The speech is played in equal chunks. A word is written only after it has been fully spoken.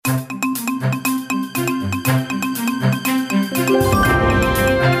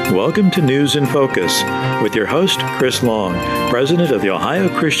welcome to News in Focus with your host, Chris Long, President of the Ohio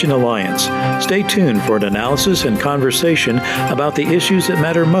Christian Alliance. Stay tuned for an analysis and conversation about the issues that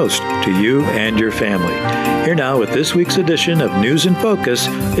matter most to you and your family. Here now with this week's edition of News in Focus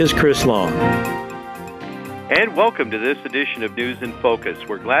is Chris Long. And welcome to this edition of News in Focus.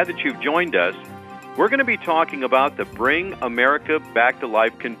 We're glad that you've joined us. We're going to be talking about the Bring America Back to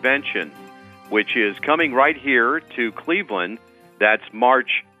Life Convention, which is coming right here to Cleveland. That's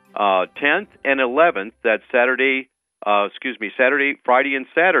March 10th and 11th. That's Friday and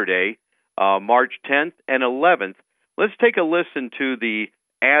Saturday, March 10th and 11th. Let's take a listen to the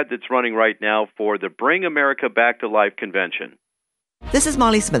ad that's running right now for the Bring America Back to Life Convention. This is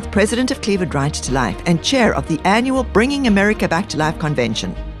Molly Smith, President of Cleveland Right to Life and Chair of the annual Bringing America Back to Life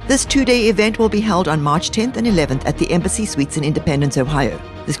Convention. This two-day event will be held on March 10th and 11th at the Embassy Suites in Independence, Ohio.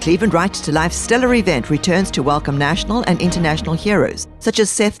 This Cleveland Right to Life stellar event returns to welcome national and international heroes, such as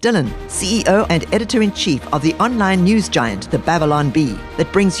Seth Dillon, CEO and Editor-in-Chief of the online news giant, the Babylon Bee,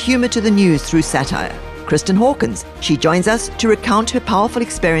 that brings humor to the news through satire. Kristen Hawkins, she joins us to recount her powerful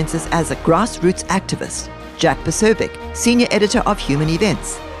experiences as a grassroots activist. Jack Posobiec, Senior Editor of Human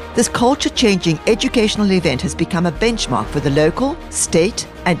Events. This culture-changing educational event has become a benchmark for the local, state,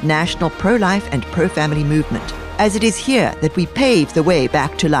 and national pro-life and pro-family movement, as it is here that we pave the way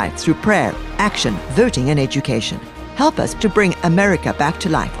back to life through prayer, action, voting, and education. Help us to bring America back to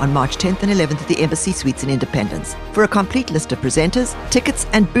life on March 10th and 11th at the Embassy Suites in Independence. For a complete list of presenters, tickets,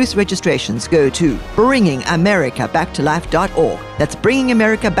 and booth registrations, go to bringingamericabacktolife.org. That's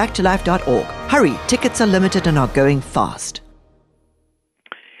bringingamericabacktolife.org. Hurry, tickets are limited and are going fast.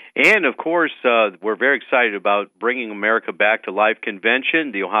 And, of course, we're very excited about Bringing America Back to Life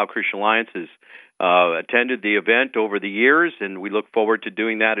Convention. The Ohio Christian Alliance has attended the event over the years, and we look forward to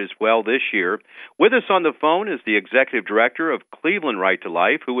doing that as well this year. With us on the phone is the Executive Director of Cleveland Right to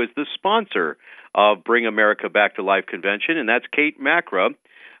Life, who is the sponsor of Bring America Back to Life Convention, and that's Kate Macra.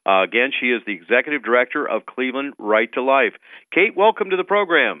 Again, she is the Executive Director of Cleveland Right to Life. Kate, welcome to the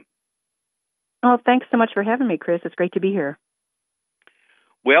program. Oh, thanks so much for having me, Chris. It's great to be here.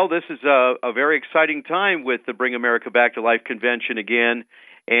 Well, this is a very exciting time with the Bring America Back to Life Convention again.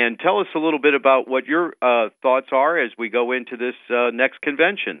 And tell us a little bit about what your thoughts are as we go into this next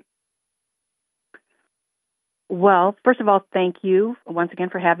convention. Well, first of all, thank you once again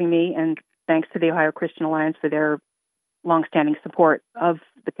for having me, and thanks to the Ohio Christian Alliance for their longstanding support of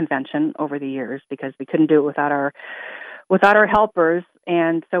the convention over the years, because we couldn't do it without our helpers.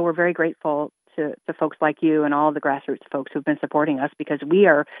 And so we're very grateful to folks like you and all the grassroots folks who've been supporting us, because we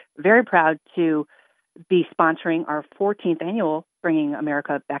are very proud to be sponsoring our 14th annual Bringing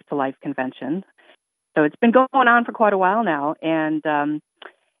America Back to Life Convention. So it's been going on for quite a while now, and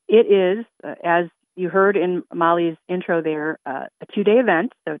it is, as you heard in Molly's intro there, a two-day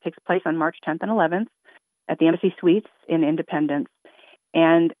event. So it takes place on March 10th and 11th at the Embassy Suites in Independence.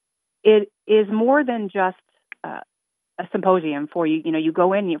 And it is more than just a symposium for you. You know, you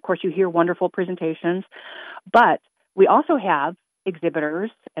go in, and of course, you hear wonderful presentations, but we also have exhibitors,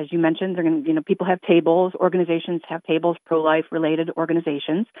 as you mentioned. They're going to, people have tables, organizations have tables, pro-life related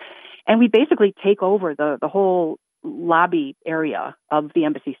organizations, and we basically take over the whole lobby area of the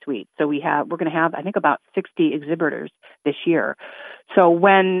Embassy Suite. So we're going to have, I think, about 60 exhibitors this year. So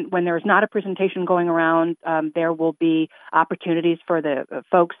when there's not a presentation going around, there will be opportunities for the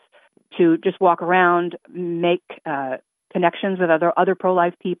folks to just walk around, make connections with other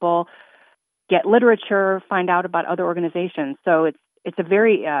pro-life people, get literature, find out about other organizations. So it's a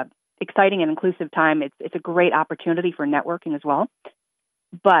very exciting and inclusive time. It's a great opportunity for networking as well.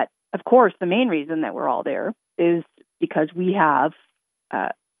 But of course, the main reason that we're all there is because we have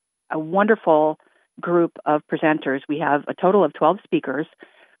a wonderful group of presenters. We have a total of 12 speakers,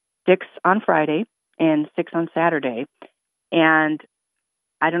 6 on Friday and 6 on Saturday. And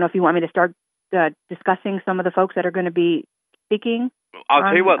I don't know if you want me to start discussing some of the folks that are going to be speaking. I'll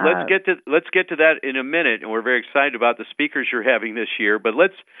tell you what. Let's get to that in a minute, and we're very excited about the speakers you're having this year. But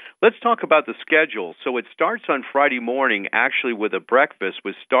let's talk about the schedule. So it starts on Friday morning, actually, with a breakfast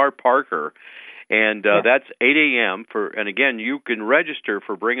with Star Parker, and that's 8 a.m. And again, you can register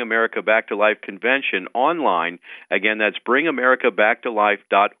for Bring America Back to Life Convention online. Again, that's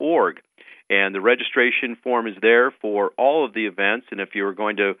bringamericabacktolife.org. And the registration form is there for all of the events, and if you're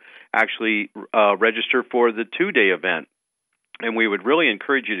going to actually register for the two-day event. And we would really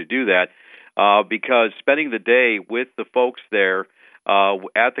encourage you to do that because spending the day with the folks there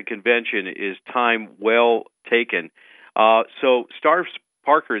at the convention is time well taken. So Star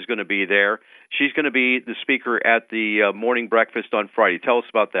Parker is going to be there. She's going to be the speaker at the morning breakfast on Friday. Tell us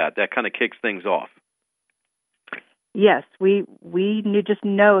about that. That kind of kicks things off. Yes, we just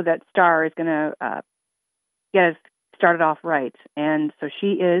know that Star is going to get us started off right. And so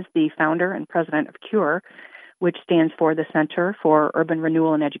she is the founder and president of CURE, which stands for the Center for Urban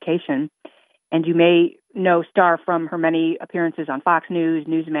Renewal and Education. And you may know Star from her many appearances on Fox News,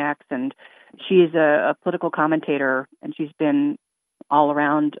 Newsmax, and she is a political commentator, and she's been all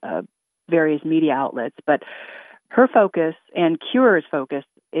around various media outlets. But her focus and CURE's focus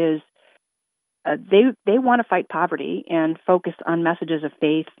is they want to fight poverty and focus on messages of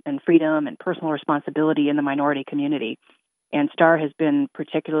faith and freedom and personal responsibility in the minority community. And Star has been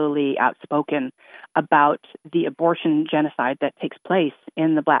particularly outspoken about the abortion genocide that takes place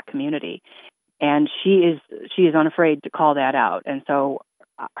in the Black community. And she is unafraid to call that out. And so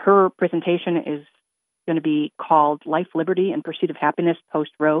her presentation is going to be called Life, Liberty, and Pursuit of Happiness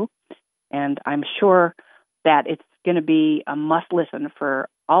Post-Roe. And I'm sure that it's going to be a must-listen for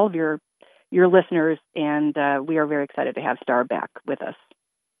all of your listeners, and we are very excited to have Star back with us.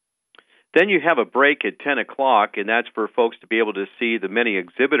 Then you have a break at 10 o'clock, and that's for folks to be able to see the many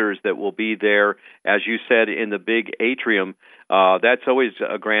exhibitors that will be there, as you said, in the big atrium. That's always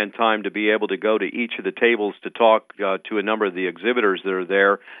a grand time to be able to go to each of the tables to talk to a number of the exhibitors that are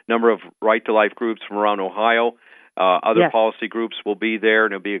there, a number of Right to Life groups from around Ohio. Other policy groups will be there,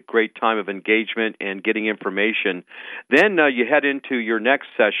 and it'll be a great time of engagement and getting information. Then you head into your next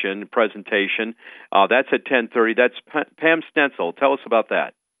session presentation. That's at 10:30. That's Pam Stenzel. Tell us about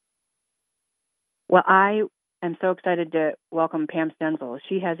that. Well, I am so excited to welcome Pam Stenzel.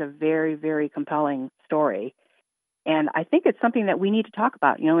 She has a very, very compelling story, and I think it's something that we need to talk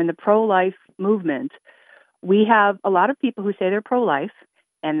about. You know, in the pro-life movement, we have a lot of people who say they're pro-life,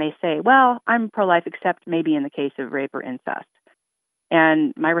 and they say, well, I'm pro-life except maybe in the case of rape or incest.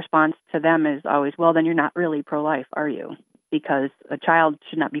 And my response to them is always, well, then you're not really pro-life, are you? Because a child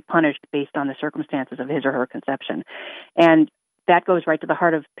should not be punished based on the circumstances of his or her conception. And that goes right to the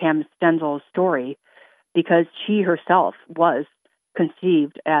heart of Pam Stenzel's story, because she herself was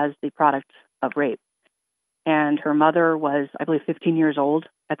conceived as the product of rape. And her mother was, I believe, 15 years old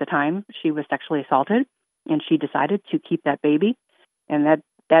at the time she was sexually assaulted, and she decided to keep that baby. And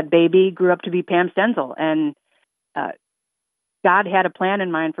that baby grew up to be Pam Stenzel. And God had a plan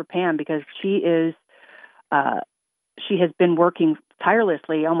in mind for Pam, because she has been working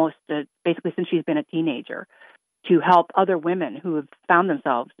tirelessly almost basically since she's been a teenager to help other women who have found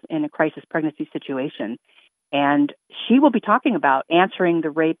themselves in a crisis pregnancy situation. And she will be talking about answering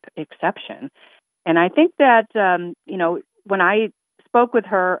the rape exception. And I think that, when I spoke with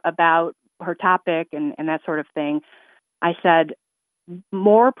her about her topic and that sort of thing, I said,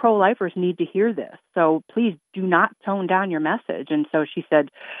 more pro-lifers need to hear this. So please do not tone down your message. And so she said,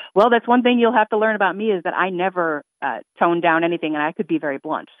 well, that's one thing you'll have to learn about me, is that I never tone down anything, and I could be very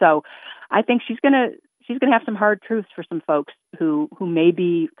blunt. So I think she's going to have some hard truths for some folks who may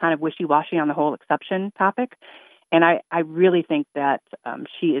be kind of wishy-washy on the whole exception topic. And I really think that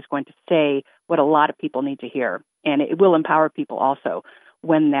she is going to say what a lot of people need to hear. And it will empower people also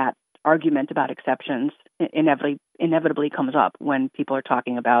when that argument about exceptions inevitably comes up when people are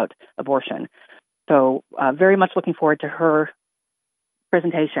talking about abortion. So very much looking forward to her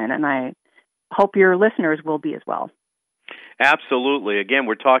presentation, and I hope your listeners will be as well. Absolutely. Again,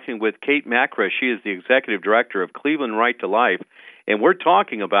 we're talking with Kate Makris. She is the Executive Director of Cleveland Right to Life, and we're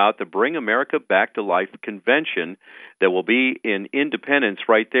talking about the Bring America Back to Life convention that will be in Independence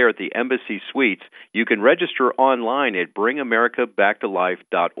right there at the Embassy Suites. You can register online at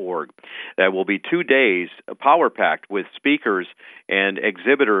bringamericabacktolife.org. That will be 2 days, power-packed with speakers and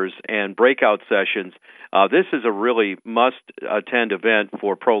exhibitors and breakout sessions. This is a really must-attend event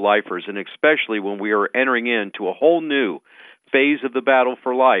for pro-lifers, and especially when we are entering into a whole new phase of the battle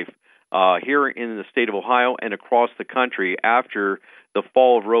for life here in the state of Ohio and across the country after the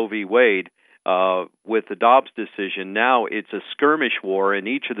fall of Roe v. Wade with the Dobbs decision. Now it's a skirmish war in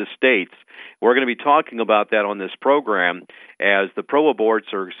each of the states. We're going to be talking about that on this program as the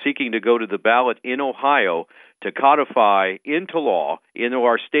pro-aborts are seeking to go to the ballot in Ohio to codify into law, into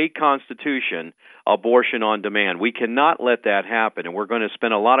our state constitution, abortion on demand. We cannot let that happen, and we're going to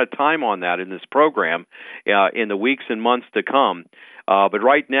spend a lot of time on that in this program in the weeks and months to come. But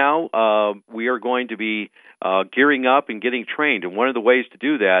right now, we are going to be gearing up and getting trained, and one of the ways to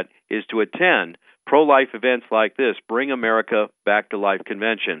do that is to attend pro-life events like this, Bring America Back to Life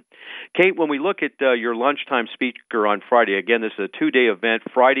Convention. Kate, when we look at your lunchtime speaker on Friday, again, this is a 2-day event,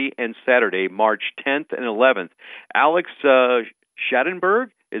 Friday and Saturday, March 10th and 11th. Alex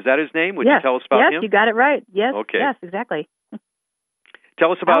Schadenberg, is that his name? Would you tell us about him? Yes, you got it right. Yes, okay. Yes, exactly.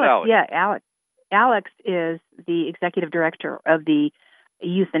 Tell us about Alex. Yeah, Alex. Alex is the executive director of the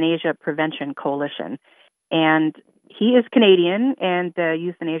Euthanasia Prevention Coalition, and he is Canadian, and the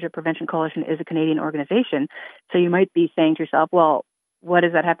Euthanasia Prevention Coalition is a Canadian organization. So you might be saying to yourself, well, what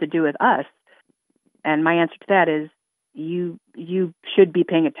does that have to do with us? And my answer to that is you should be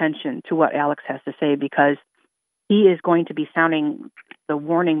paying attention to what Alex has to say, because he is going to be sounding the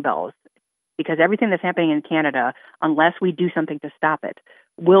warning bells, because everything that's happening in Canada, unless we do something to stop it,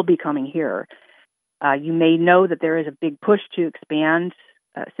 will be coming here. You may know that there is a big push to expand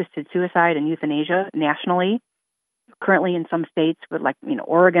assisted suicide and euthanasia nationally. Currently in some states, with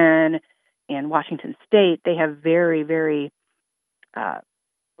Oregon and Washington State, they have very, very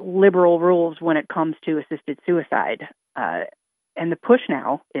liberal rules when it comes to assisted suicide. And the push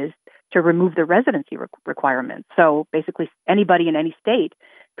now is to remove the residency requirements. So basically anybody in any state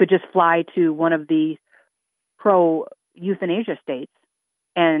could just fly to one of the pro-euthanasia states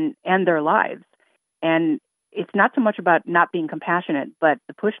and end their lives. And it's not so much about not being compassionate, but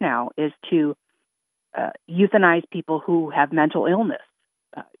the push now is to euthanize people who have mental illness,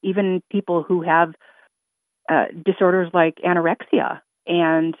 even people who have disorders like anorexia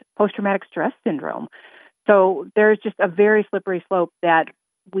and post-traumatic stress syndrome. So there's just a very slippery slope that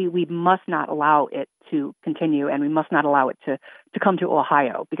we must not allow it to continue, and we must not allow it to come to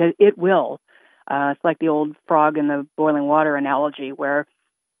Ohio, because it will. It's like the old frog in the boiling water analogy, where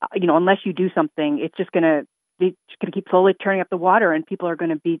unless you do something, it's just going to keep slowly turning up the water, and people are going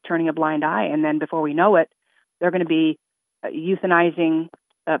to be turning a blind eye. And then before we know it, they're going to be euthanizing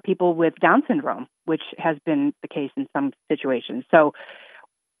people with Down syndrome, which has been the case in some situations. So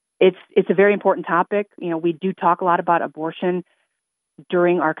it's a very important topic. We do talk a lot about abortion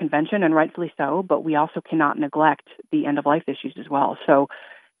during our convention, and rightfully so, but we also cannot neglect the end-of-life issues as well. So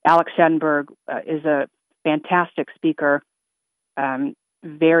Alex Schadenberg is a fantastic speaker,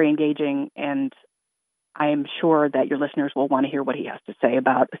 very engaging, and I am sure that your listeners will want to hear what he has to say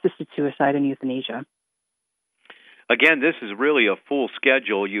about assisted suicide and euthanasia. Again, this is really a full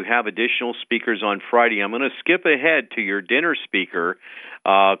schedule. You have additional speakers on Friday. I'm going to skip ahead to your dinner speaker,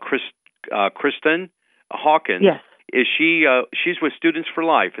 Kristen Hawkins. Yes. Is she's with Students for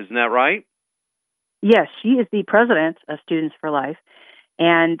Life, isn't that right? Yes, she is the president of Students for Life.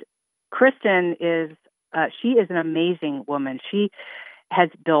 And Kristen she is an amazing woman. She has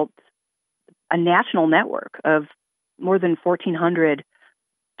built a national network of more than 1,400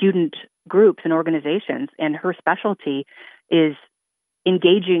 student groups and organizations, and her specialty is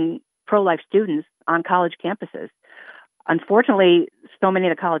engaging pro-life students on college campuses. Unfortunately, so many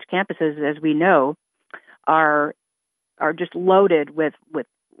of the college campuses, as we know, are just loaded with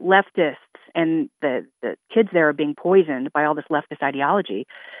leftists, and the kids there are being poisoned by all this leftist ideology.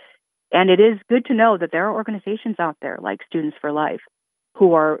 And it is good to know that there are organizations out there like Students for Life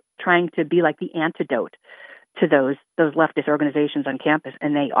who are trying to be like the antidote to those leftist organizations on campus,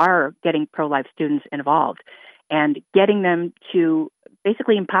 and they are getting pro-life students involved and getting them to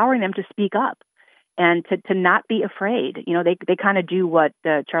basically empowering them to speak up and to not be afraid. They kind of do what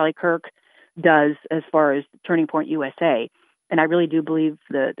Charlie Kirk does as far as Turning Point USA, and I really do believe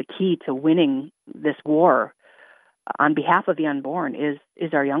the key to winning this war on behalf of the unborn is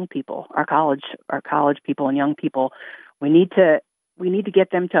our young people, our college people and young people. We need to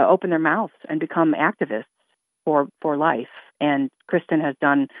get them to open their mouths and become activists for life. And Kristen has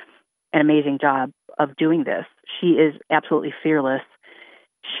done an amazing job of doing this. She is absolutely fearless.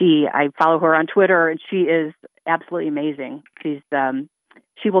 I follow her on Twitter, and she is absolutely amazing.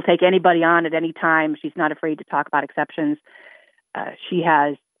 She will take anybody on at any time. She's not afraid to talk about exceptions. She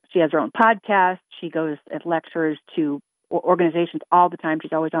has her own podcast. She goes and lectures to organizations all the time.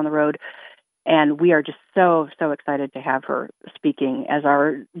 She's always on the road. And we are just so, so excited to have her speaking as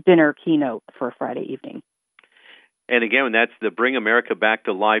our dinner keynote for Friday evening. And again, that's the Bring America Back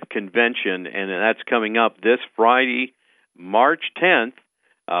to Life convention, and that's coming up this Friday, March 10th.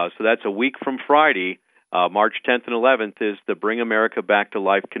 So that's a week from Friday. March 10th and 11th is the Bring America Back to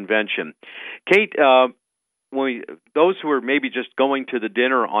Life convention. Kate, those who are maybe just going to the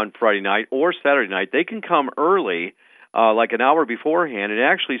dinner on Friday night or Saturday night, they can come early, like an hour beforehand, and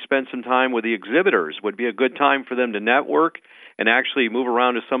actually spend some time with the exhibitors. Would be a good time for them to network and actually move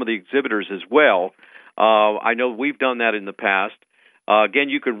around to some of the exhibitors as well. I know we've done that in the past. Again,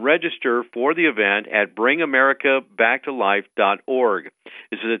 you can register for the event at bringamericabacktolife.org.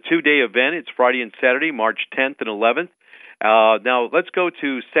 This is a 2-day event. It's Friday and Saturday, March 10th and 11th. Now, let's go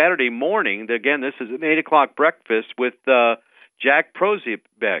to Saturday morning. Again, this is an 8 o'clock breakfast with Jack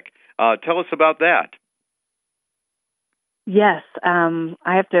Prozibeck. Tell us about that. Yes, I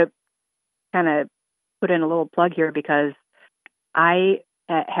have to kind of put in a little plug here because I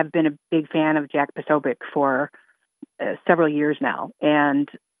have been a big fan of Jack Posobiec for several years now. And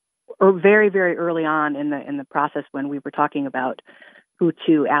or very, very early on in the process when we were talking about who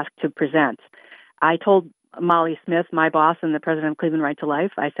to ask to present. I told Molly Smith, my boss and the president of Cleveland Right to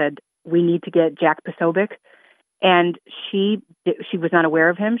Life, I said, we need to get Jack Posobiec. And she was not aware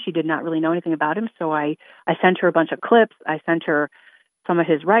of him. She did not really know anything about him. So I sent her a bunch of clips. I sent her some of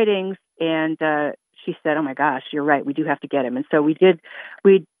his writings, and she said, "Oh my gosh, you're right. We do have to get him." And so we did.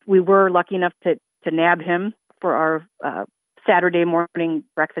 We were lucky enough to nab him for our Saturday morning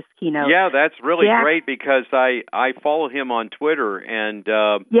breakfast keynote. Yeah, that's really great because I follow him on Twitter, and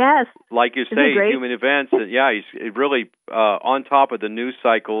yes, like you say, Human Events. And he's really on top of the news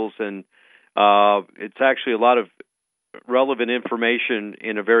cycles, and it's actually a lot of relevant information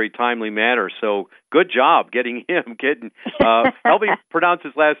in a very timely manner. So good job getting him. Help me pronounce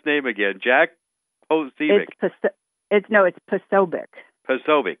his last name again. Jack Posobiec. It's Posobiec.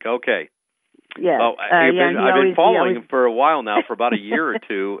 Posobiec. Okay. Yeah. Well, I've been following him for a while now, for about a year or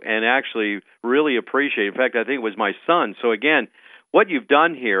two, and actually really appreciate it. In fact, I think it was my son. So again, what you've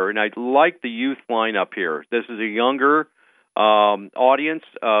done here, and I like the youth lineup here. This is a younger audience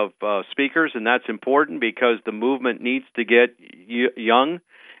of speakers, and that's important because the movement needs to get young.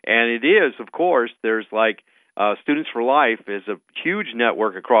 And it is, of course, there's like Students for Life is a huge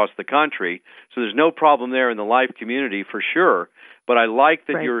network across the country, so there's no problem there in the life community for sure. But I like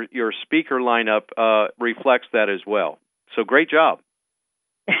that your speaker lineup reflects that as well. So great job.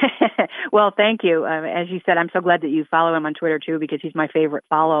 Well, thank you. As you said, I'm so glad that you follow him on Twitter, too, because he's my favorite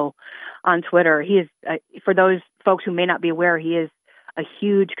follow on Twitter. He is, for those folks who may not be aware, he is a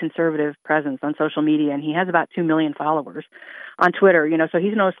huge conservative presence on social media, and he has about 2 million followers on Twitter, so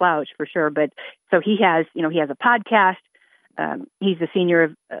he's no slouch for sure. But so he has a podcast. He's the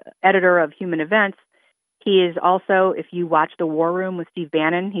senior editor of Human Events. He is also, if you watch The War Room with Steve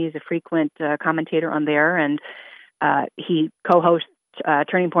Bannon, he's a frequent commentator on there, and he co-hosts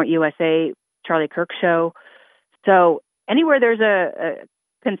Turning Point USA, Charlie Kirk Show. So anywhere there's a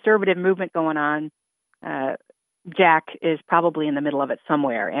conservative movement going on, Jack is probably in the middle of it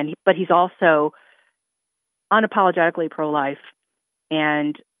somewhere. But he's also unapologetically pro-life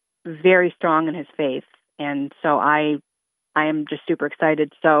and very strong in his faith. And so I am just super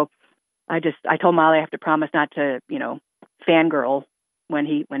excited. So I told Molly I have to promise not to, fangirl when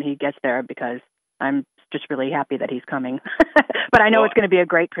he gets there, because I'm just really happy that he's coming. But I know it's going to be a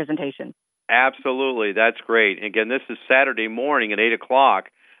great presentation. Absolutely. That's great. Again, this is Saturday morning at 8 o'clock.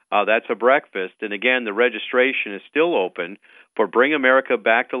 That's a breakfast. And again, the registration is still open for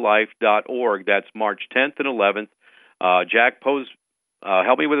bringamericaBackToLife.org. That's March 10th and 11th. Jack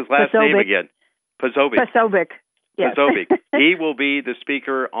help me with his last name again. Posobiec. Posobiec. Yes. Posobiec. He will be the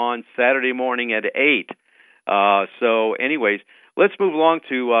speaker on Saturday morning at 8. So anyways, let's move along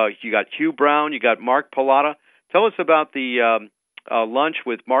to, you got Hugh Brown, you got Mark Pallotta. Tell us about the lunch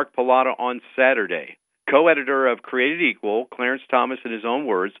with Mark Pallotta on Saturday. Co-editor of Created Equal, Clarence Thomas in his own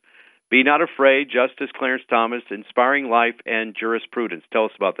words. Be Not Afraid, Justice Clarence Thomas, Inspiring Life and Jurisprudence. Tell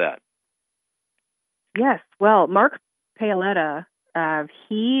us about that. Yes. Well, Mark Pallotta,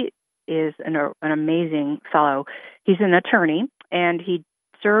 he is an amazing fellow. He's an attorney, and he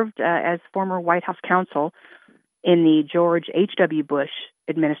served as former White House counsel in the George H.W. Bush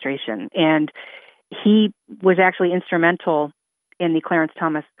administration. And he was actually instrumental in the Clarence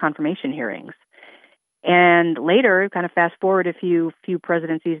Thomas confirmation hearings. And later, kind of fast forward a few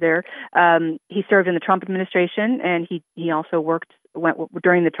presidencies there, he served in the Trump administration, and he also went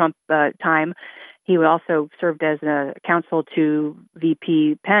during the Trump time. He also served as a counsel to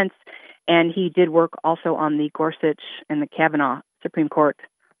VP Pence, and he did work also on the Gorsuch and the Kavanaugh Supreme Court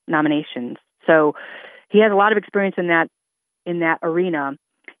nominations. So he has a lot of experience in that arena.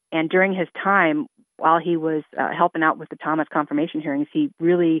 And during his time, while he was helping out with the Thomas confirmation hearings, he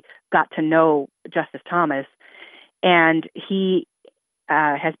really got to know Justice Thomas, and he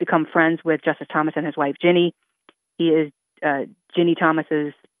has become friends with Justice Thomas and his wife, Ginny. He is Ginny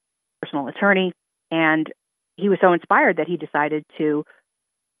Thomas's personal attorney, and he was so inspired that he decided to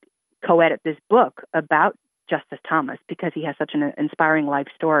co-edit this book about Justice Thomas because he has such an inspiring life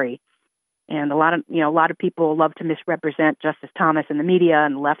story. And a lot of people love to misrepresent Justice Thomas in the media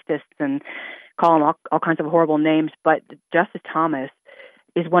and leftists and call him all kinds of horrible names. But Justice Thomas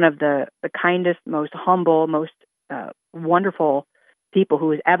is one of the kindest, most humble, most wonderful people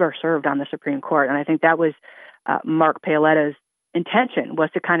who has ever served on the Supreme Court. And I think that was Mark Pallotta's intention, was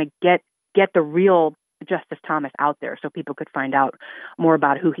to kind of get the real Justice Thomas out there so people could find out more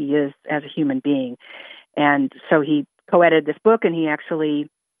about who he is as a human being. And so he co-edited this book, and he actually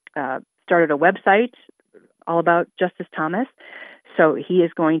started a website all about Justice Thomas. So he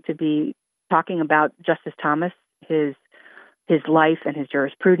is going to be talking about Justice Thomas, his his life and his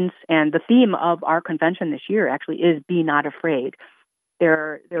jurisprudence. And the theme of our convention this year actually is "Be Not Afraid."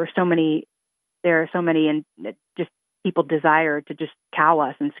 There are so many, and just people desire to just cow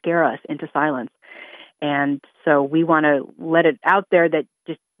us and scare us into silence. And so we want to let it out there that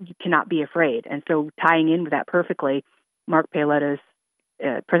just you cannot be afraid. And so tying in with that perfectly, Mark Paoletta's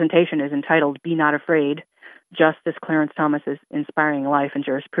presentation is entitled "Be Not Afraid, Justice Clarence Thomas's Inspiring Life and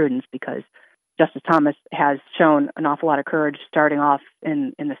Jurisprudence," because Justice Thomas has shown an awful lot of courage starting off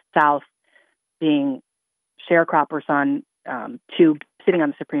in the South, being sharecropper son, to sitting on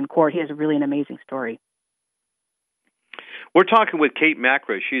the Supreme Court. He has really an amazing story. We're talking with Kate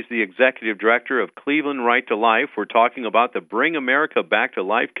Macra. She's the executive director of Cleveland Right to Life. We're talking about the Bring America Back to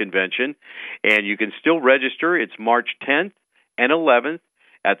Life convention, and you can still register. It's March 10th and 11th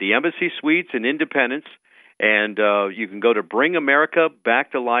at the Embassy Suites in Independence, and you can go to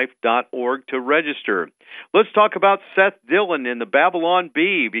bringamericabacktolife.org to register. Let's talk about Seth Dillon and the Babylon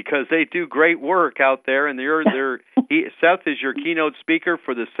Bee, because they do great work out there, and Seth is your keynote speaker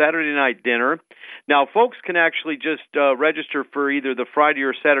for the Saturday night dinner. Now, folks can actually just register for either the Friday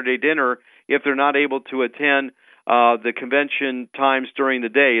or Saturday dinner if they're not able to attend the convention times during the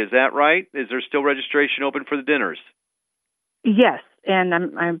day. Is that right? Is there still registration open for the dinners? Yes, and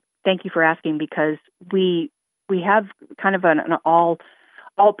I'm thank you for asking, because we have kind of an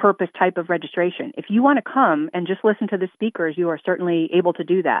all-purpose type of registration. If you want to come and just listen to the speakers, you are certainly able to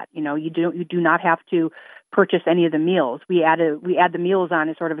do that. You do not have to purchase any of the meals. We add the meals on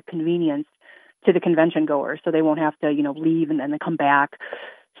as sort of a convenience to the convention goers, so they won't have to leave and then come back.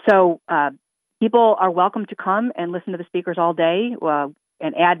 So people are welcome to come and listen to the speakers all day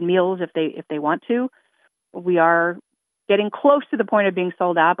and add meals if they want to. We are getting close to the point of being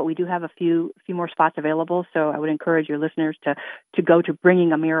sold out, but we do have a few more spots available. So I would encourage your listeners to go to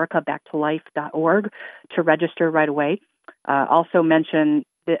bringamericabacktolife.org to register right away. Also mention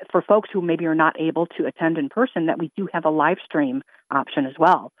that for folks who maybe are not able to attend in person, that we do have a live stream option as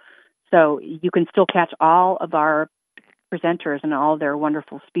well. So you can still catch all of our presenters and all their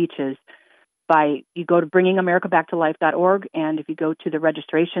wonderful speeches you go to bringamericabacktolife.org, and if you go to the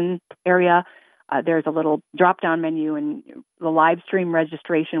registration area, there's a little drop-down menu, and the live stream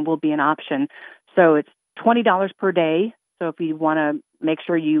registration will be an option. So it's $20 per day. So if you want to make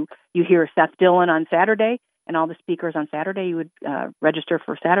sure you hear Seth Dillon on Saturday and all the speakers on Saturday, you would register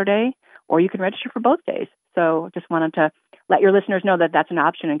for Saturday, or you can register for both days. So just wanted to let your listeners know that that's an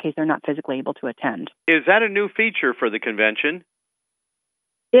option in case they're not physically able to attend. Is that a new feature for the convention?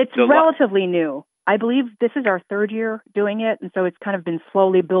 It's relatively new. I believe this is our third year doing it, and so it's kind of been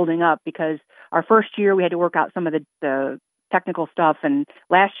slowly building up, because our first year we had to work out some of the technical stuff, and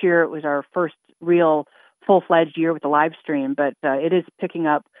last year it was our first real full-fledged year with the live stream, but it is picking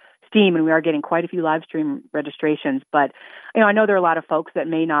up steam, and we are getting quite a few live stream registrations. But I know there are a lot of folks that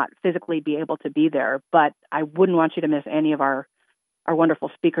may not physically be able to be there, but I wouldn't want you to miss any of our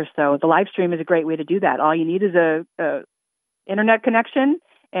wonderful speakers. So the live stream is a great way to do that. All you need is a internet connection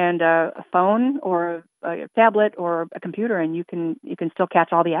and a phone or a tablet or a computer, and you can still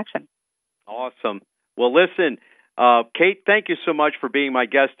catch all the action. Awesome. Well, listen, Kate, thank you so much for being my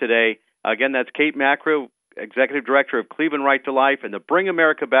guest today. Again, that's Kate Macra, Executive Director of Cleveland Right to Life and the Bring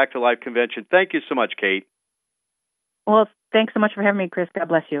America Back to Life Convention. Thank you so much, Kate. Well, thanks so much for having me, Chris. God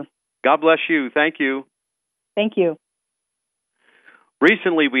bless you. God bless you. Thank you. Thank you.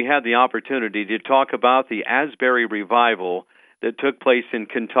 Recently, we had the opportunity to talk about the Asbury Revival that took place in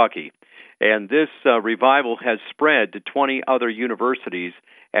Kentucky. And this revival has spread to 20 other universities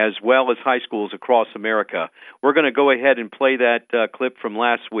as well as high schools across America. We're going to go ahead and play that clip from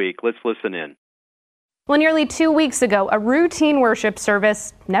last week. Let's listen in. Well, nearly 2 weeks ago, a routine worship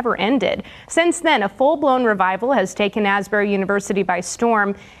service never ended. Since then, a full-blown revival has taken Asbury University by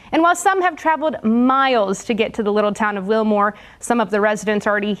storm. And while some have traveled miles to get to the little town of Wilmore, some of the residents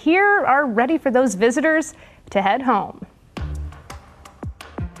already here are ready for those visitors to head home.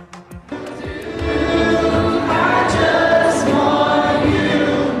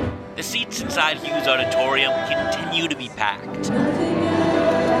 The seats inside Hughes Auditorium continue to be packed.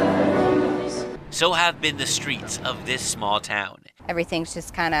 So have been the streets of this small town. Everything's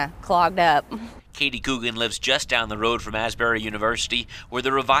just kind of clogged up. Katie Coogan lives just down the road from Asbury University, where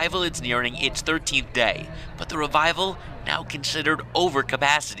the revival is nearing its 13th day. But the revival now considered over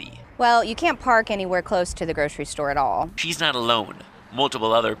capacity. Well, you can't park anywhere close to the grocery store at all. She's not alone.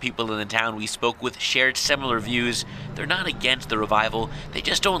 Multiple other people in the town we spoke with shared similar views. They're not against the revival, they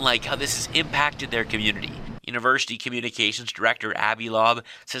just don't like how this has impacted their community. University Communications Director Abby Lobb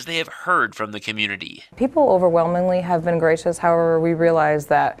says they have heard from the community. People overwhelmingly have been gracious. However, we realize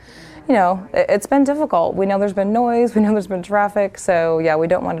that, it's been difficult. We know there's been noise. We know there's been traffic. So, yeah, we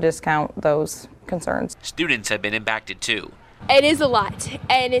don't want to discount those concerns. Students have been impacted, too. It is a lot,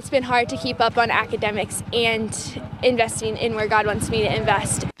 and it's been hard to keep up on academics and investing in where God wants me to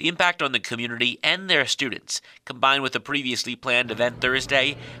invest. The impact on the community and their students, combined with the previously planned event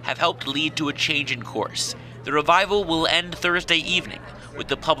Thursday, have helped lead to a change in course. The revival will end Thursday evening, with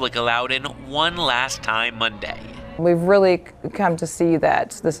the public allowed in one last time Monday. We've really come to see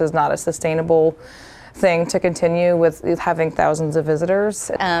that this is not a sustainable thing to continue with having thousands of visitors.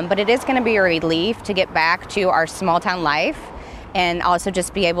 But it is going to be a relief to get back to our small town life and also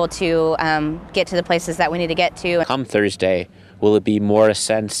just be able to get to the places that we need to get to. Come Thursday, will it be more a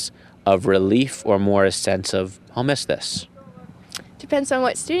sense of relief or more a sense of, I'll miss this? Depends on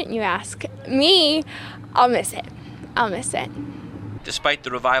what student you ask. Me, I'll miss it. I'll miss it. Despite the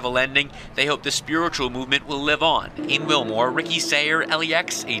revival ending, they hope the spiritual movement will live on. In Wilmore, Ricky Sayer,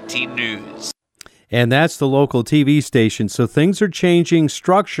 LEX 18 News. And that's the local TV station. So things are changing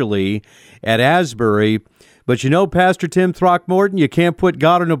structurally at Asbury. But Pastor Tim Throckmorton, you can't put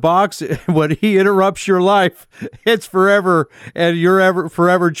God in a box. When he interrupts your life, it's forever, and you're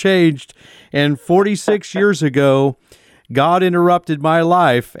forever changed. And 46 years ago, God interrupted my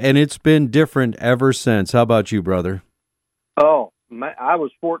life, and it's been different ever since. How about you, brother? Oh, I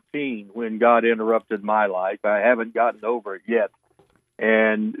was 14 when God interrupted my life. I haven't gotten over it yet.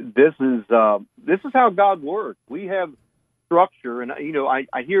 And this is how God works. We have structure, and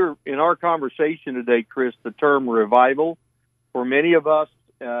I hear in our conversation today, Chris, the term revival. For many of us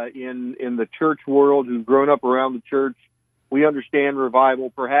in the church world who've grown up around the church, we understand revival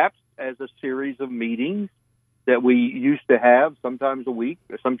perhaps as a series of meetings that we used to have, sometimes a week,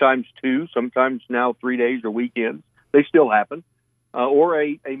 sometimes two, sometimes now 3 days or weekends. They still happen. Or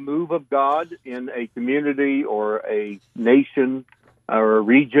a move of God in a community or a nation or a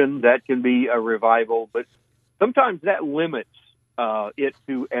region. That can be a revival, but sometimes that limits it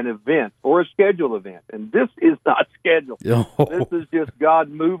to an event or a scheduled event, and this is not scheduled. Oh. This is just God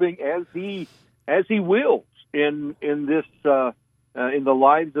moving as He wills in this in the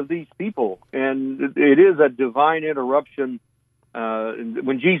lives of these people, and it is a divine interruption.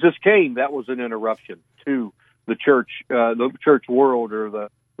 When Jesus came, that was an interruption to the church world or the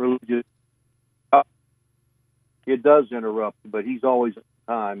religious. It does interrupt, but He's always on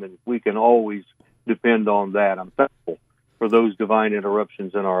time, and we can always depend on that. I'm thankful for those divine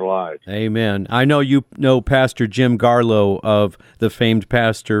interruptions in our lives. Amen. I know you know Pastor Jim Garlow, of the famed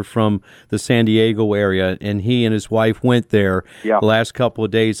pastor from the San Diego area, and he and his wife went there the last couple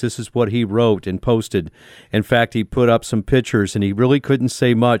of days. This is what he wrote and posted. In fact, he put up some pictures, and he really couldn't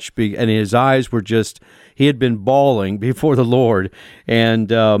say much, and his eyes were just, he had been bawling before the Lord, and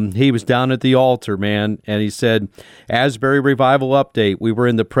he was down at the altar, man, and he said, Asbury Revival Update, we were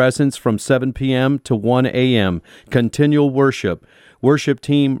in the presence from 7 p.m. to 1 a.m., continual worship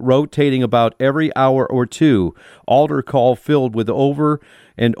team rotating about every hour or two, altar call filled with over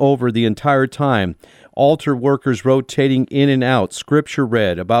and over the entire time, altar workers rotating in and out, scripture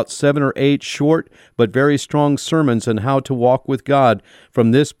read, about 7 or 8 short but very strong sermons on how to walk with God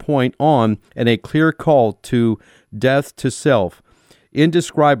from this point on, and a clear call to death to self.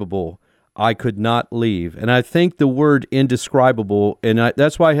 Indescribable. I could not leave. And I think the word indescribable, and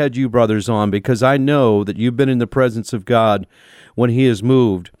that's why I had you brothers on, because I know that you've been in the presence of God when He has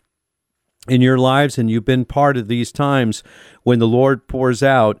moved in your lives, and you've been part of these times when the Lord pours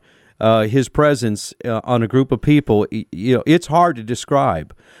out His presence on a group of people. It's hard to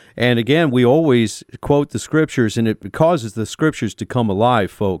describe. And again, we always quote the Scriptures, and it causes the Scriptures to come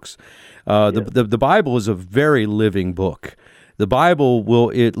alive, folks. The Bible is a very living book. The Bible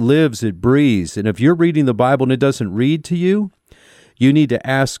it lives, it breathes. And if you're reading the Bible and it doesn't read to you, you need to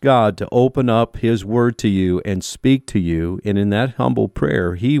ask God to open up His Word to you and speak to you. And in that humble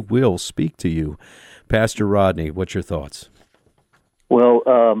prayer, He will speak to you. Pastor Rodney, what's your thoughts? Well,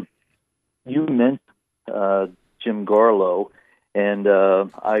 you mentioned Jim Garlow, and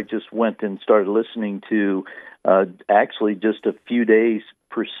I just went and started listening to actually just a few days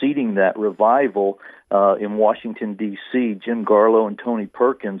preceding that revival in Washington, D.C., Jim Garlow and Tony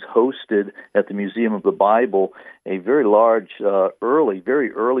Perkins hosted at the Museum of the Bible a very large,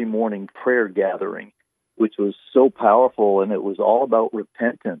 very early morning prayer gathering, which was so powerful, and it was all about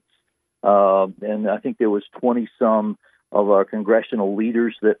repentance. And I think there was 20-some of our congressional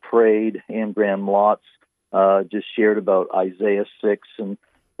leaders that prayed. Ann Graham Lotz just shared about Isaiah 6 and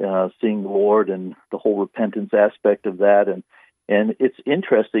seeing the Lord and the whole repentance aspect of that. And And it's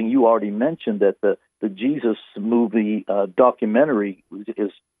interesting, you already mentioned that the Jesus movie documentary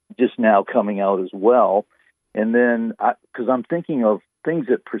is just now coming out as well. And then, because I'm thinking of things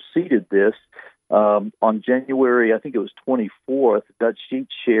that preceded this, on January, I think it was 24th, Dutch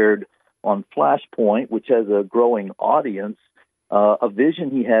Sheets shared on Flashpoint, which has a growing audience, a vision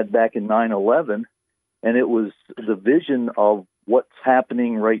he had back in 9/11, and it was the vision of what's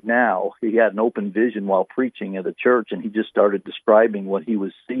happening right now. He had an open vision while preaching at a church, and he just started describing what he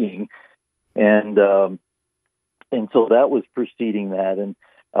was seeing, and so that was preceding that, and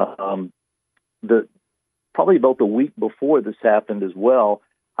probably about the week before this happened as well,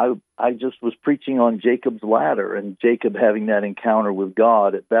 I just was preaching on Jacob's ladder and Jacob having that encounter with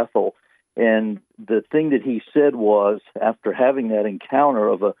God at Bethel. And the thing that he said was, after having that encounter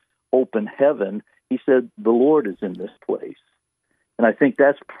of an open heaven, he said, the Lord is in this place. And I think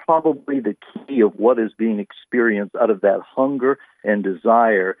that's probably the key of what is being experienced out of that hunger and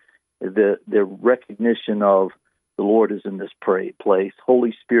desire, the recognition of the Lord is in this place.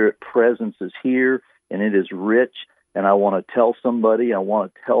 Holy Spirit presence is here, and it is rich. And I want to tell somebody, I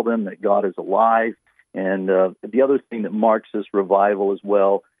want to tell them that God is alive. And the other thing that marks this revival as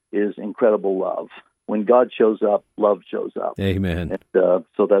well is incredible love. When God shows up, love shows up. Amen. And,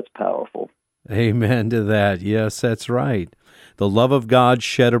 so that's powerful. Amen to that. Yes, that's right. The love of God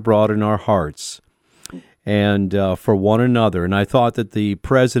shed abroad in our hearts and for one another. And I thought that the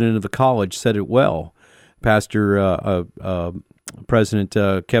president of the college said it well. President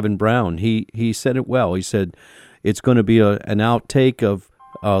Kevin Brown, he said it well. He said it's going to be an outtake of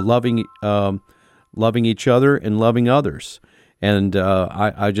loving each other and loving others. And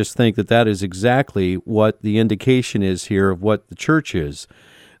I just think that is exactly what the indication is here of what the church is,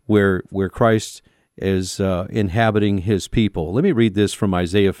 where Christ is inhabiting his people. Let me read this from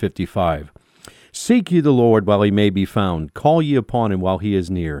Isaiah 55. Seek ye the Lord while he may be found. Call ye upon him while he is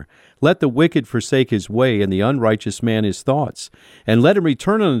near. Let the wicked forsake his way, and the unrighteous man his thoughts. And let him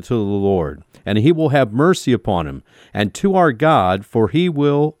return unto the Lord, and he will have mercy upon him. And to our God, for he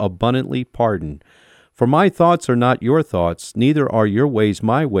will abundantly pardon. For my thoughts are not your thoughts, neither are your ways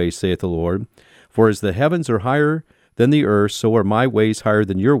my ways, saith the Lord. For as the heavens are higher than the earth, so are my ways higher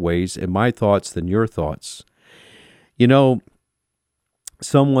than your ways, and my thoughts than your thoughts. You know,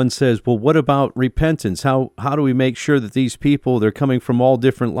 someone says, well, what about repentance? How do we make sure that these people, they're coming from all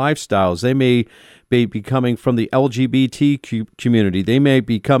different lifestyles? They may be coming from the LGBT community. They may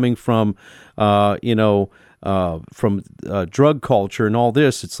be coming from, drug culture and all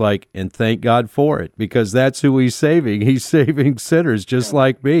this. It's like, and thank God for it, because that's who he's saving. He's saving sinners just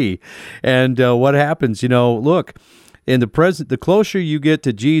like me. And what happens, look, in the present, the closer you get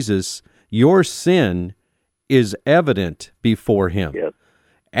to Jesus, your sin is evident before him. Yep.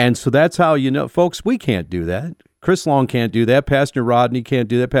 And so that's how folks, we can't do that. Chris Long can't do that. Pastor Rodney can't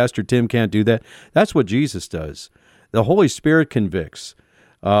do that. Pastor Tim can't do that. That's what Jesus does. The Holy Spirit convicts.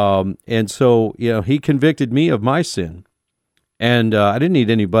 And so, he convicted me of my sin. And I didn't need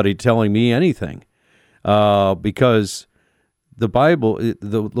anybody telling me anything because the Bible,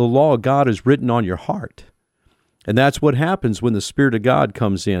 the law of God is written on your heart. And that's what happens when the Spirit of God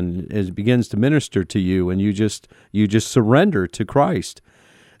comes in and begins to minister to you, and you just surrender to Christ.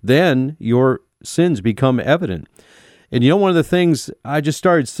 Then your sins become evident. And one of the things I just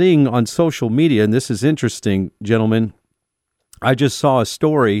started seeing on social media, and this is interesting, gentlemen, I just saw a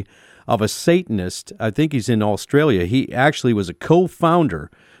story of a Satanist. I think he's in Australia. He actually was a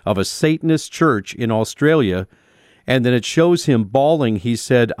co-founder of a Satanist church in Australia, and then it shows him bawling. He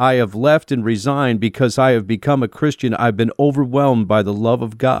said, I have left and resigned because I have become a Christian. I've been overwhelmed by the love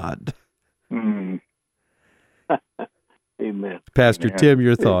of God. Mm. Amen. Pastor Amen. Tim,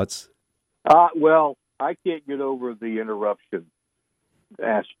 your thoughts? Well, I can't get over the interruption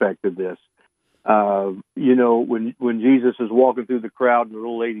aspect of this. When Jesus is walking through the crowd and the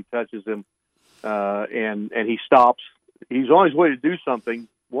little lady touches him, and he stops. He's on his way to do something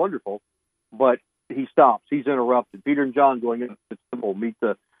wonderful, but he stops. He's interrupted. Peter and John going into the temple meet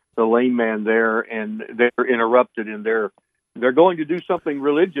the lame man there, and they're interrupted, and they're going to do something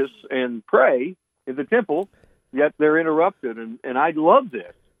religious and pray in the temple, yet they're interrupted. And I love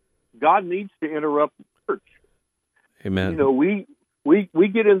this. God needs to interrupt the church. Amen. We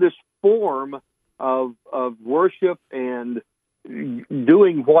get in this form of worship and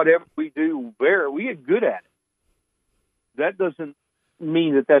doing whatever we do where we get good at it. That doesn't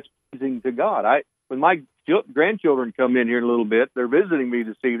mean that that's pleasing to God. When my grandchildren come in here in a little bit, they're visiting me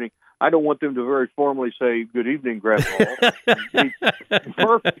this evening. I don't want them to very formally say, good evening, Grandpa. Be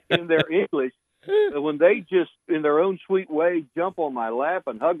perfect in their English. When they just, in their own sweet way, jump on my lap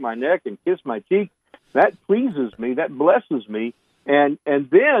and hug my neck and kiss my cheek, that pleases me, that blesses me. And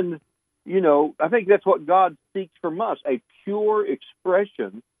then, I think that's what God seeks from us, a pure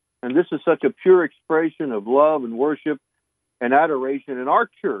expression. And this is such a pure expression of love and worship and adoration in our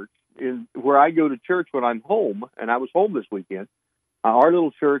church, where I go to church when I'm home, and I was home this weekend. Our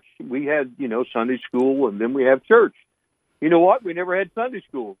little church, we had, Sunday school, and then we have church. You know what? We never had Sunday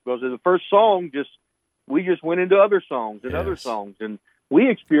school, because in the first song, we just went into other songs and other songs. And we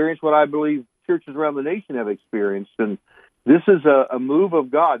experienced what I believe churches around the nation have experienced. And this is a move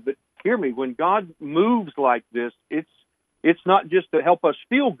of God. But hear me, when God moves like this, it's not just to help us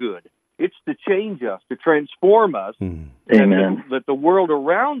feel good. It's to change us, to transform us, Amen. That the world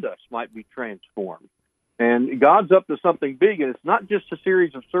around us might be transformed. And God's up to something big, and it's not just a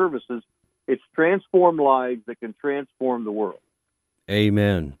series of services. It's transformed lives that can transform the world.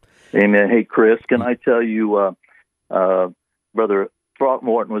 Amen. Amen. Hey, Chris, can I tell you, Brother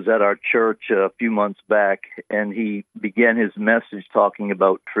Throckmorton was at our church a few months back, and he began his message talking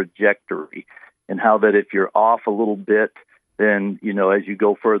about trajectory and how that if you're off a little bit, then, as you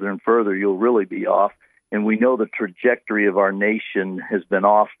go further and further, you'll really be off. And we know the trajectory of our nation has been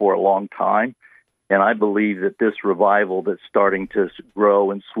off for a long time. And I believe that this revival that's starting to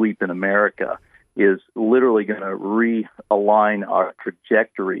grow and sweep in America is literally going to realign our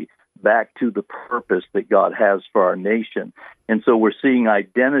trajectory back to the purpose that God has for our nation. And so we're seeing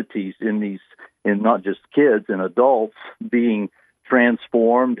identities in not just kids and adults being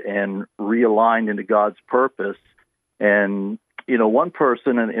transformed and realigned into God's purpose. And, one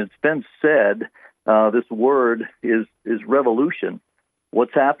person, and it's been said, this word is revolution.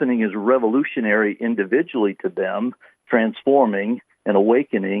 What's happening is revolutionary individually to them, transforming and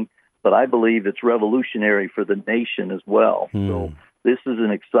awakening, but I believe it's revolutionary for the nation as well. So this is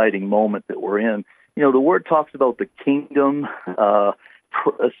an exciting moment that we're in. The word talks about the kingdom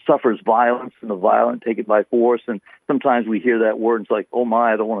suffers violence, and the violent take it by force. And sometimes we hear that word, and it's like, oh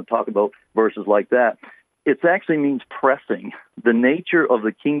my, I don't want to talk about verses like that. It actually means pressing. The nature of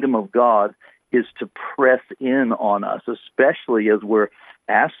the kingdom of God is to press in on us, especially as we're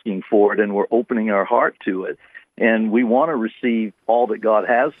asking for it and we're opening our heart to it. And we want to receive all that God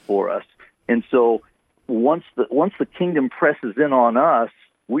has for us. And so once the kingdom presses in on us,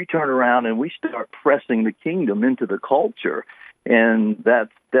 we turn around and we start pressing the kingdom into the culture. And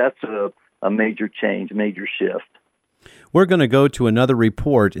that's a major change, major shift. We're going to go to another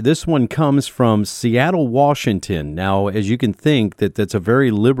report. This one comes from Seattle, Washington. Now, as you can think, that's a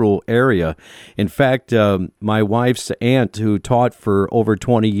very liberal area. In fact, my wife's aunt, who taught for over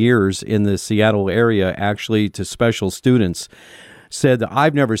 20 years in the Seattle area, actually to special students, said that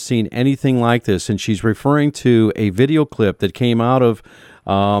I've never seen anything like this. And she's referring to a video clip that came out of,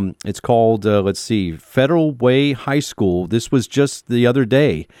 it's called, Federal Way High School. This was just the other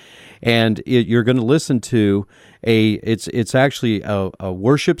day. And you're going to listen to it's actually a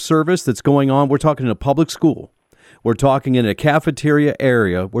worship service that's going on. We're talking in a public school. We're talking in a cafeteria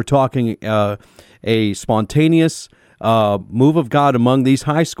area. We're talking a spontaneous move of God among these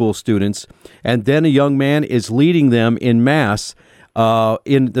high school students. And then a young man is leading them in Mass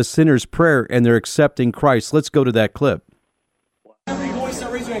in the sinner's prayer, and they're accepting Christ. Let's go to that clip. Every voice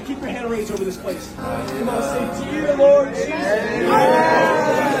that raises your hand, keep your hand raised over this place. Come on, say, dear Lord Jesus, I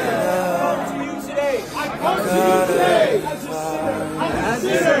come to you today. I come to you today as a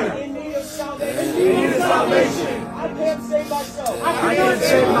sinner in need of salvation. I can't save myself.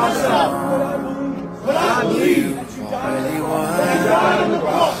 But I believe that you died on the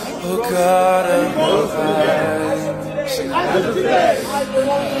cross. Oh God, as of today, I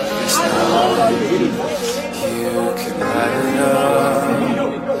belong to you. You can light it up. You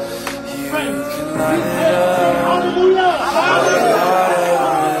can light it up.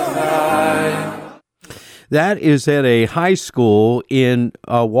 That is at a high school in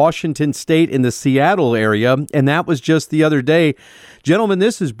Washington State in the Seattle area, and that was just the other day. Gentlemen,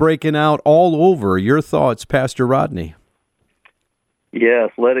 this is breaking out all over. Your thoughts, Pastor Rodney?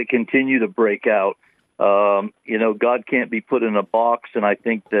 Yes, let it continue to break out. God can't be put in a box, and I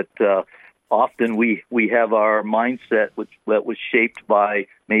think that often we have our mindset that was shaped by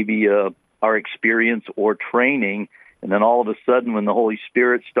maybe our experience or training, and then all of a sudden when the Holy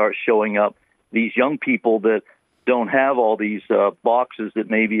Spirit starts showing up, these young people that don't have all these boxes that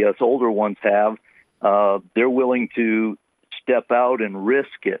maybe us older ones have, they're willing to step out and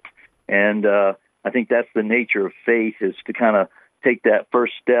risk it. And I think that's the nature of faith, is to kind of take that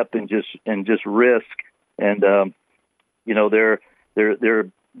first step and just risk. And they're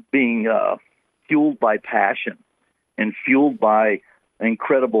being fueled by passion and fueled by an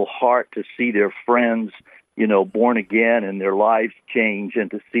incredible heart to see their friends, born again and their lives change, and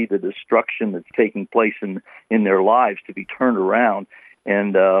to see the destruction that's taking place in their lives to be turned around.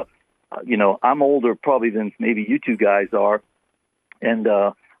 And, I'm older probably than maybe you two guys are. And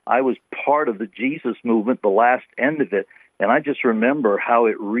I was part of the Jesus movement, the last end of it. And I just remember how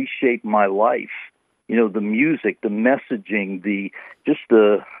it reshaped my life. The music, the messaging, the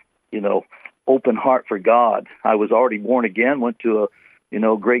open heart for God. I was already born again, went to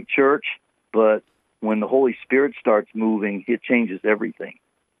a, great church, but when the Holy Spirit starts moving, it changes everything.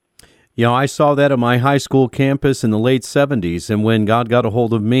 I saw that at my high school campus in the late 70s, and when God got a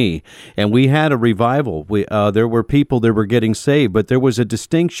hold of me, and we had a revival. There were people that were getting saved, but there was a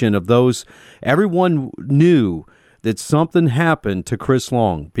distinction of those. Everyone knew that something happened to Chris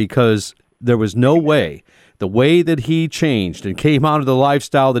Long, because there was no way. The way that he changed and came out of the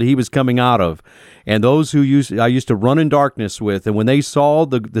lifestyle that he was coming out of, and those who I used to run in darkness with, and when they saw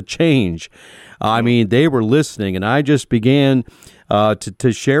the change, they were listening, and I just began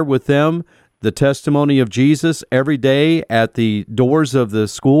to share with them the testimony of Jesus every day at the doors of the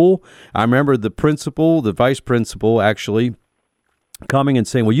school. I remember the vice principal actually coming and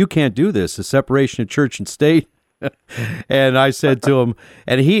saying, "Well, you can't do this, the separation of church and state." And I said to him,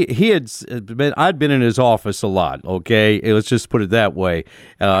 and I'd been in his office a lot, okay? Let's just put it that way,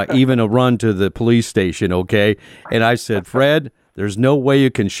 even a run to the police station, okay? And I said, "Fred, there's no way you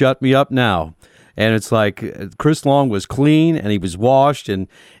can shut me up now." And it's like Chris Long was clean and he was washed. And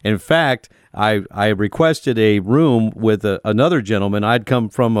in fact, I requested a room with another gentleman. I'd come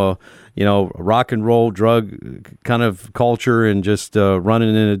from a rock and roll drug kind of culture and just running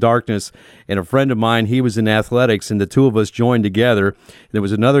in the darkness. And a friend of mine, he was in athletics, and the two of us joined together. There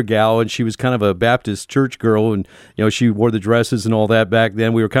was another gal, and she was kind of a Baptist church girl, and she wore the dresses and all that back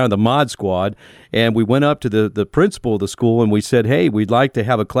then. We were kind of the mod squad, and we went up to the principal of the school, and we said, "Hey, we'd like to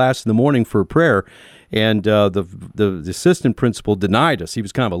have a class in the morning for prayer." And the assistant principal denied us. He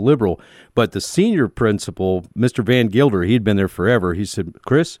was kind of a liberal. But the senior principal, Mr. Van Gilder, he'd been there forever. He said,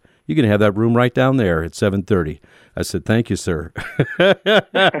 "Chris, you can have that room right down there at 7:30. I said, "Thank you, sir."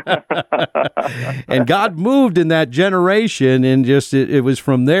 And God moved in that generation, and just it was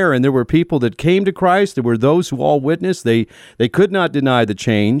from there. And there were people that came to Christ. There were those who all witnessed. They could not deny the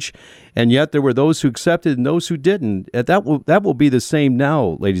change, and yet there were those who accepted and those who didn't. And that will be the same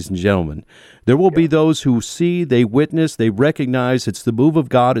now, ladies and gentlemen. There will be those who see, they witness, they recognize it's the move of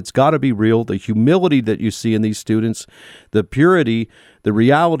God. It's got to be real. The humility that you see in these students, the purity, the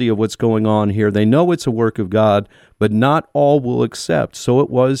reality of what's going on here. They know it's a work of God, but not all will accept. So it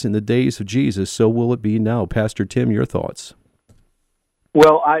was in the days of Jesus. So will it be now. Pastor Tim, your thoughts?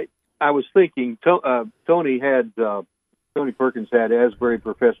 Well, I was thinking, Tony Perkins had Asbury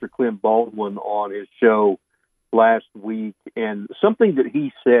Professor Clint Baldwin on his show last week, and something that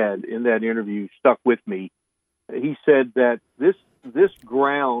he said in that interview stuck with me. He said that this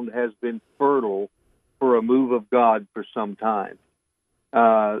ground has been fertile for a move of God for some time.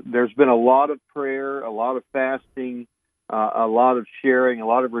 There's been a lot of prayer, a lot of fasting, a lot of sharing, a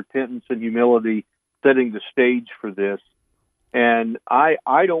lot of repentance and humility, setting the stage for this. And I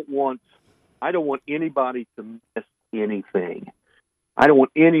don't want anybody to miss anything. I don't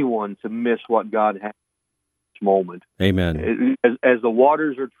want anyone to miss what God has in this moment. Amen. As the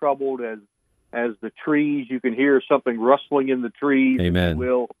waters are troubled, as the trees, you can hear something rustling in the trees.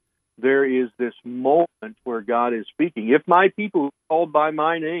 Amen. There is this moment where God is speaking. If my people who are called by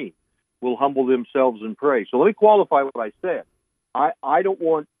my name will humble themselves and pray. So let me qualify what I said. I don't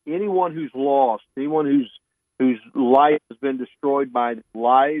want anyone who's lost, anyone whose life has been destroyed by the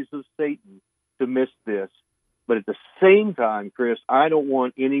lies of Satan to miss this. But at the same time, Chris, I don't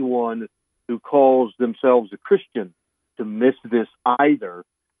want anyone who calls themselves a Christian to miss this either,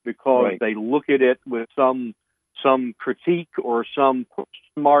 because they look at it with some critique or some question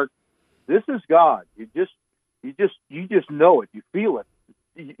mark. This is God. You just know it. You feel it.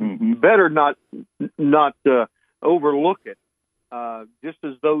 You better not overlook it. Just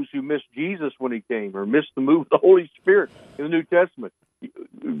as those who missed Jesus when he came, or missed the move of the Holy Spirit in the New Testament.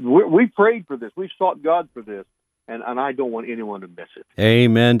 We prayed for this. We've sought God for this. And I don't want anyone to miss it.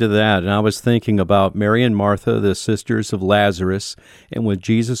 Amen to that. And I was thinking about Mary and Martha, the sisters of Lazarus, and when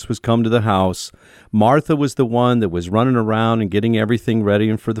Jesus was come to the house, Martha was the one that was running around and getting everything ready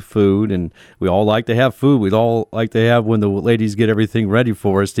and for the food, and we all like to have food. We'd all like to have when the ladies get everything ready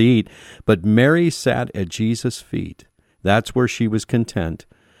for us to eat. But Mary sat at Jesus' feet. That's where she was content,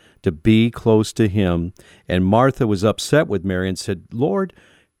 to be close to him. And Martha was upset with Mary and said, "Lord,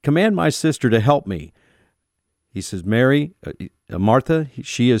 command my sister to help me." He says, Martha,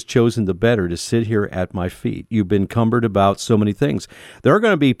 she has chosen the better, to sit here at my feet. You've been cumbered about so many things. There are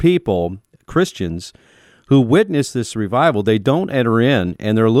going to be people, Christians, who witness this revival, they don't enter in,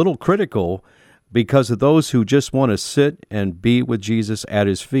 and they're a little critical because of those who just want to sit and be with Jesus at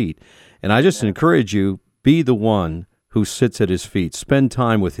his feet. And I just encourage you, be the one who sits at his feet. Spend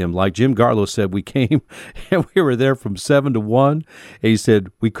time with him. Like Jim Garlow said, we came and we were there from 7 to 1. And he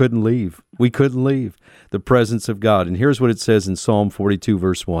said, we couldn't leave. We couldn't leave the presence of God. And here's what it says in Psalm 42,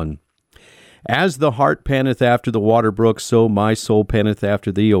 verse 1. As the hart panteth after the water brook, so my soul panteth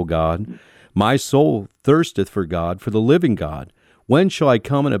after thee, O God. My soul thirsteth for God, for the living God. When shall I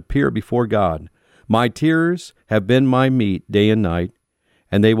come and appear before God? My tears have been my meat day and night,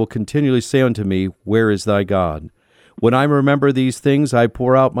 and they will continually say unto me, where is thy God? When I remember these things, I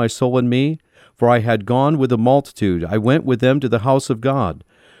pour out my soul in me, for I had gone with a multitude. I went with them to the house of God,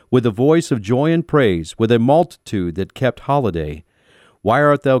 with a voice of joy and praise, with a multitude that kept holiday. Why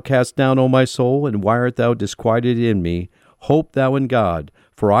art thou cast down, O my soul, and why art thou disquieted in me? Hope thou in God,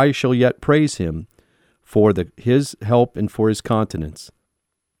 for I shall yet praise him, for his help and for his countenance.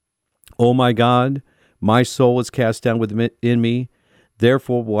 O my God, my soul is cast down within me.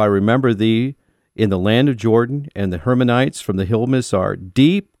 Therefore will I remember thee in the land of Jordan, and the Hermonites from the hill Mizar.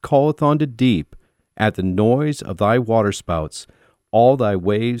 Deep calleth unto deep at the noise of thy waterspouts. All thy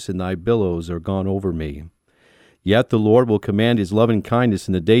waves and thy billows are gone over me. Yet the Lord will command his loving kindness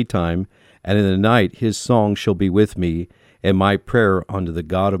in the daytime, and in the night his song shall be with me, and my prayer unto the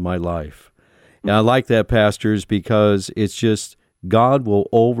God of my life. And I like that, pastors, because it's just God will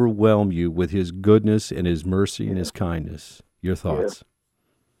overwhelm you with his goodness and his mercy and his kindness. Your thoughts?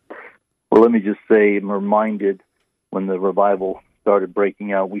 Well, let me just say, I'm reminded when the revival started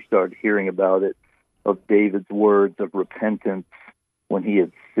breaking out, we started hearing about it, of David's words of repentance when he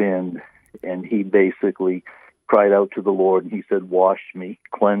had sinned. And he basically cried out to the Lord, and he said, wash me,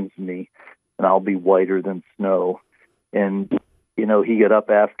 cleanse me, and I'll be whiter than snow. And, you know, he got up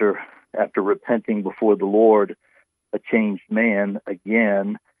after repenting before the Lord, a changed man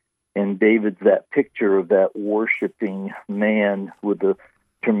again. And David's that picture of that worshiping man with a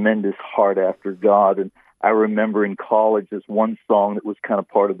tremendous heart after God. And I remember in college there's one song that was kind of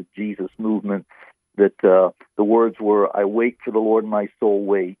part of the Jesus movement that the words were, I wait for the Lord, my soul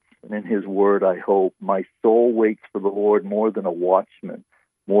waits, and in his word I hope. My soul waits for the Lord more than a watchman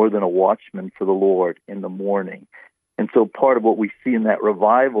for the Lord in the morning. And so part of what we see in that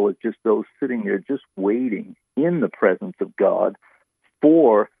revival is just those sitting there just waiting in the presence of God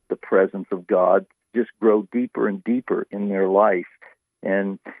for the presence of God just grow deeper and deeper in their life.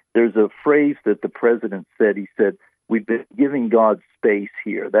 And there's a phrase that the president said. He said, we've been giving God space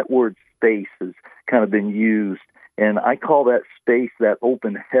here. That word space has kind of been used. And I call that space that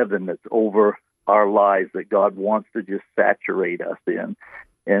open heaven that's over our lives that God wants to just saturate us in.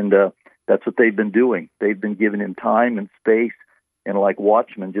 And that's what they've been doing. They've been giving him time and space and like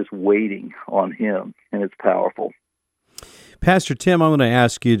watchmen just waiting on him. And it's powerful. Pastor Tim, I'm going to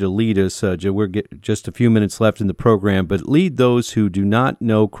ask you to lead us. We're just a few minutes left in the program, but lead those who do not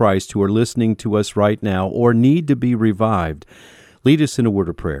know Christ, who are listening to us right now or need to be revived. Lead us in a word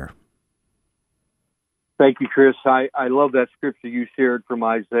of prayer. Thank you, Chris. I love that scripture you shared from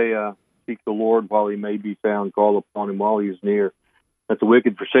Isaiah. Seek the Lord while he may be found. Call upon him while he is near. Let the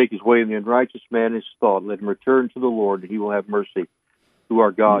wicked forsake his way and the unrighteous man his thought. Let him return to the Lord, and he will have mercy to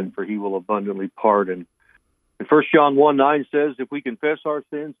our God, for he will abundantly pardon. And 1 John 1:9 says, if we confess our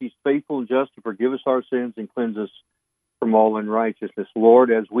sins, he's faithful and just to forgive us our sins and cleanse us from all unrighteousness. Lord,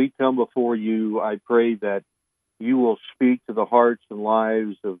 as we come before you, I pray that you will speak to the hearts and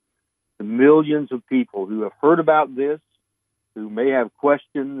lives of the millions of people who have heard about this, who may have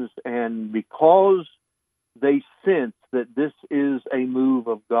questions, and because they sense that this is a move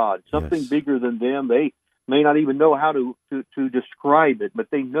of God, something bigger than them, they may not even know how to describe it, but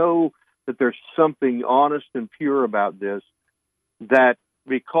they know that there's something honest and pure about this, that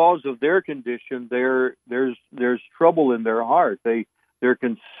because of their condition, there's trouble in their heart. They're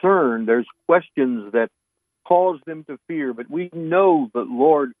concerned. There's questions that cause them to fear. But we know that,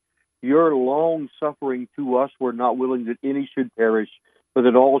 Lord, your long-suffering to us, we're not willing that any should perish, but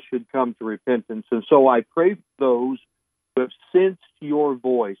that all should come to repentance. And so I pray for those who have sensed your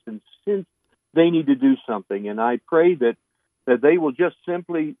voice and sensed they need to do something. And I pray that they will just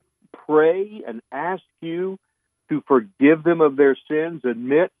simply pray and ask you to forgive them of their sins,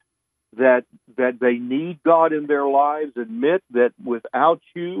 admit that they need God in their lives, admit that without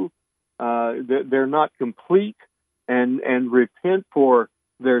you they're not complete, and repent for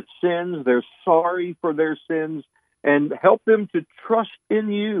their sins. They're sorry for their sins, and help them to trust in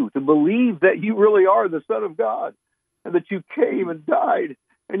you, to believe that you really are the Son of God, and that you came and died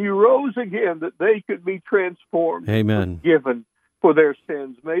and you rose again, that they could be transformed, Amen. forgiven, for their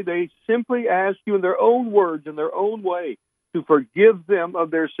sins. May they simply ask you in their own words, in their own way, to forgive them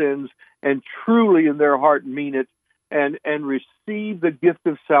of their sins and truly in their heart mean it and receive the gift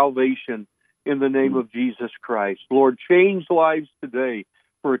of salvation in the name of Jesus Christ. Lord, change lives today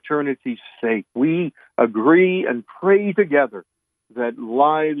for eternity's sake. We agree and pray together that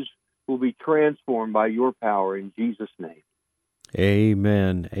lives will be transformed by your power in Jesus' name.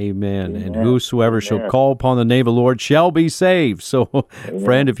 Amen. Amen. And whosoever shall call upon the name of the Lord shall be saved. So,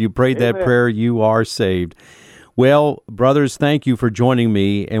 friend, if you prayed that prayer, you are saved. Well, brothers, thank you for joining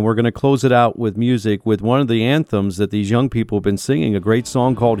me, and we're going to close it out with music with one of the anthems that these young people have been singing, a great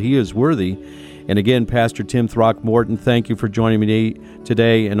song called He Is Worthy. And again, Pastor Tim Throckmorton, thank you for joining me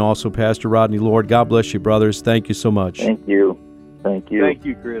today, and also Pastor Rodney Lord. God bless you, brothers. Thank you so much. Thank you. Thank you. Thank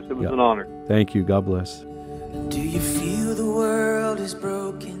you, Chris. It was an honor. Thank you. God bless. Do you feel the world is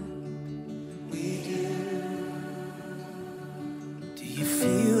broken? We do. Do you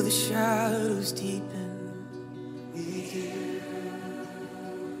feel the shadows deepen? We do.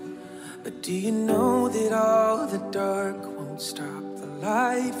 But do you know that all the dark won't stop the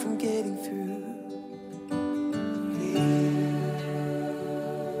light from getting through?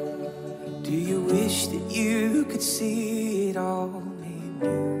 Do you wish that you could see it all made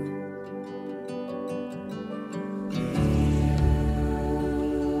new?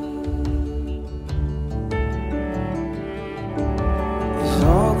 Is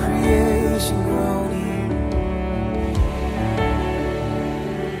all creation groaning?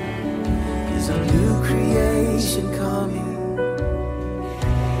 Is a new creation coming?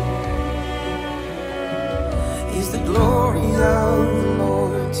 Is the glory of the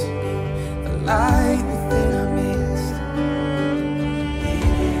Lord to be the light within our midst?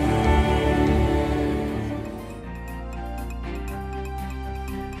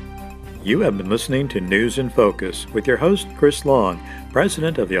 You have been listening to News in Focus with your host, Chris Long,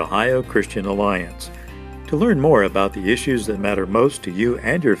 President of the Ohio Christian Alliance. To learn more about the issues that matter most to you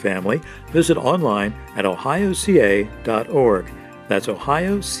and your family, visit online at ohioca.org. That's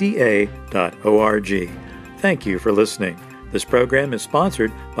ohioca.org. Thank you for listening. This program is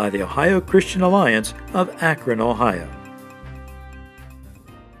sponsored by the Ohio Christian Alliance of Akron, Ohio.